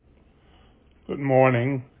Good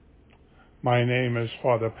morning. My name is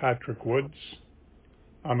Father Patrick Woods.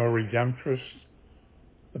 I'm a Redemptorist,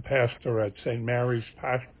 the pastor at St. Mary's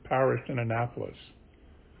Parish in Annapolis.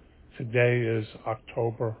 Today is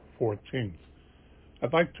October 14th.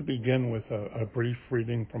 I'd like to begin with a brief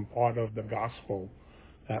reading from part of the gospel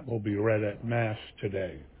that will be read at Mass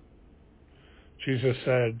today. Jesus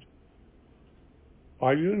said,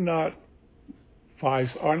 Are not five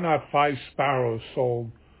sparrows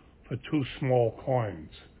sold for 2 small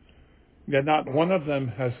coins? Yet not one of them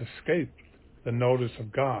has escaped the notice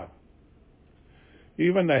of God.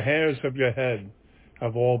 Even the hairs of your head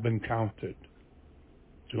have all been counted.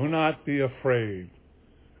 Do not be afraid.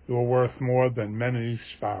 You are worth more than many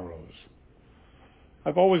sparrows.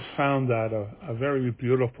 I've always found that a very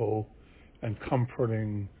beautiful and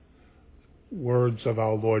comforting words of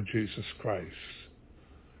our Lord Jesus Christ.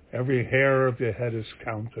 Every hair of your head is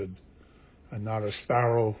counted, and not a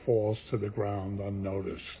sparrow falls to the ground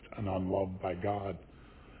unnoticed and unloved by God.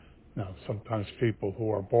 Now, sometimes people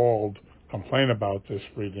who are bald complain about this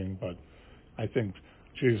reading, but I think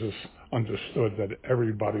Jesus understood that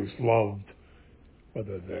everybody's loved,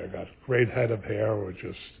 whether they've got a great head of hair or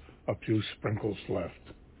just a few sprinkles left.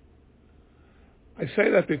 I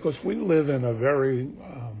say that because we live in a very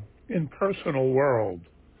impersonal world.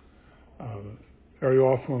 Very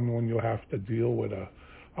often when you have to deal with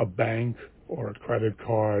a bank or a credit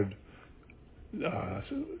card,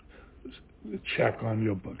 check on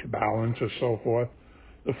your balance or so forth,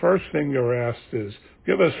 the first thing you're asked is,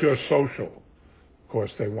 give us your social. Of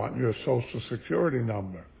course, they want your social security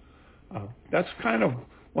number. That's kind of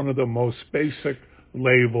one of the most basic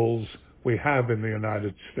labels we have in the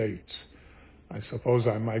United States. I suppose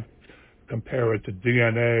I might compare it to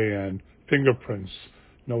DNA and fingerprints.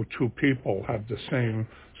 No two people have the same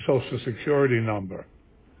social security number.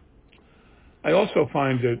 I also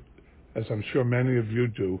find it, as I'm sure many of you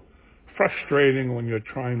do, frustrating when you're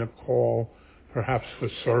trying to call perhaps for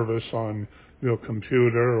service on your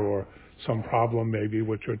computer or some problem maybe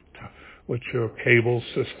with your cable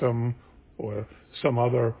system or some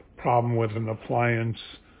other problem with an appliance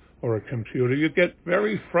or a computer. You get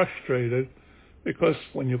very frustrated because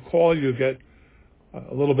when you call you get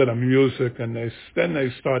a little bit of music and then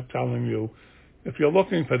they start telling you, if you're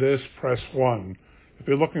looking for this, press 1. If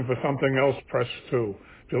you're looking for something else, press 2.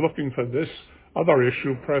 If you're looking for this other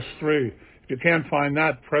issue, press 3. If you can't find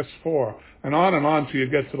that, press 4. And on till you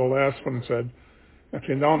get to the last one and said, if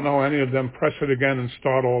you don't know any of them, press it again and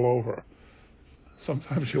start all over.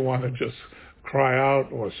 Sometimes you want to just cry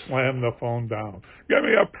out or slam the phone down. Give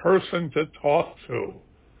me a person to talk to.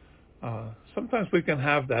 Sometimes we can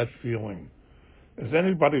have that feeling. Is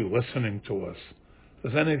anybody listening to us?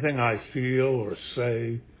 Does anything I feel or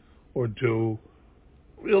say or do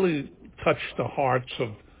really touch the hearts of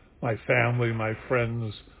my family, my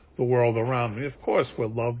friends, the world around me? Of course, we're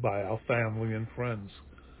loved by our family and friends.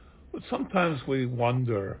 But sometimes we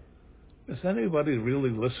wonder, is anybody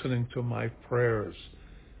really listening to my prayers?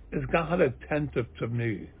 Is God attentive to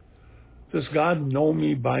me? Does God know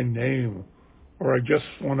me by name? Or are I just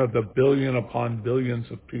one of the billion upon billions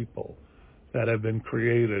of people that have been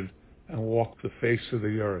created and walk the face of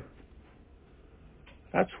the earth?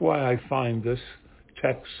 That's why I find this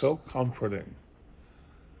text so comforting.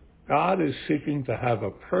 God is seeking to have a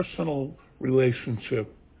personal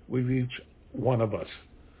relationship with each one of us.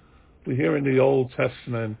 We hear in the Old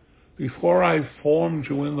Testament, before I formed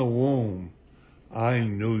you in the womb, I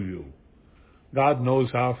knew you. God knows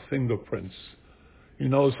our fingerprints. He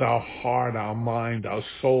knows our heart, our mind, our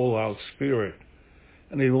soul, our spirit.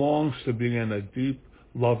 And he longs to be in a deep,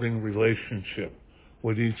 loving relationship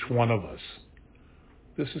with each one of us.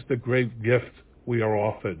 This is the great gift we are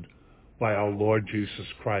offered by our Lord Jesus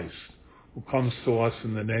Christ, who comes to us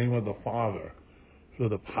in the name of the Father, through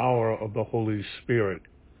the power of the Holy Spirit.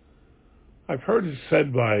 I've heard it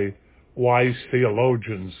said by wise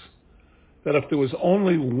theologians that if there was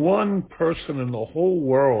only one person in the whole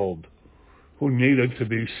world who needed to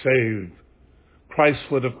be saved, Christ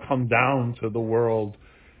would have come down to the world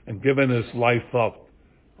and given his life up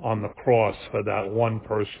on the cross for that one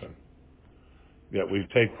person. Yet we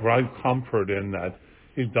take great comfort in that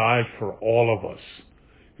he died for all of us.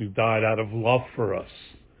 He died out of love for us.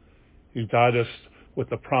 He died us with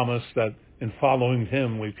the promise that in following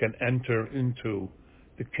him we can enter into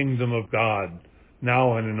the kingdom of God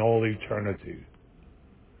now and in all eternity.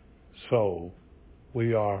 So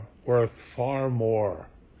we are worth far more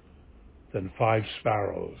than 5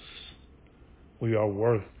 sparrows. We are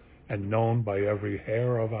worth and known by every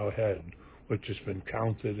hair of our head, which has been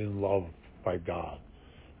counted in love by God.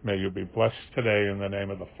 May you be blessed today in the name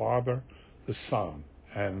of the Father, the Son,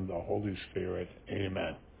 and the Holy Spirit.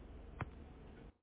 Amen.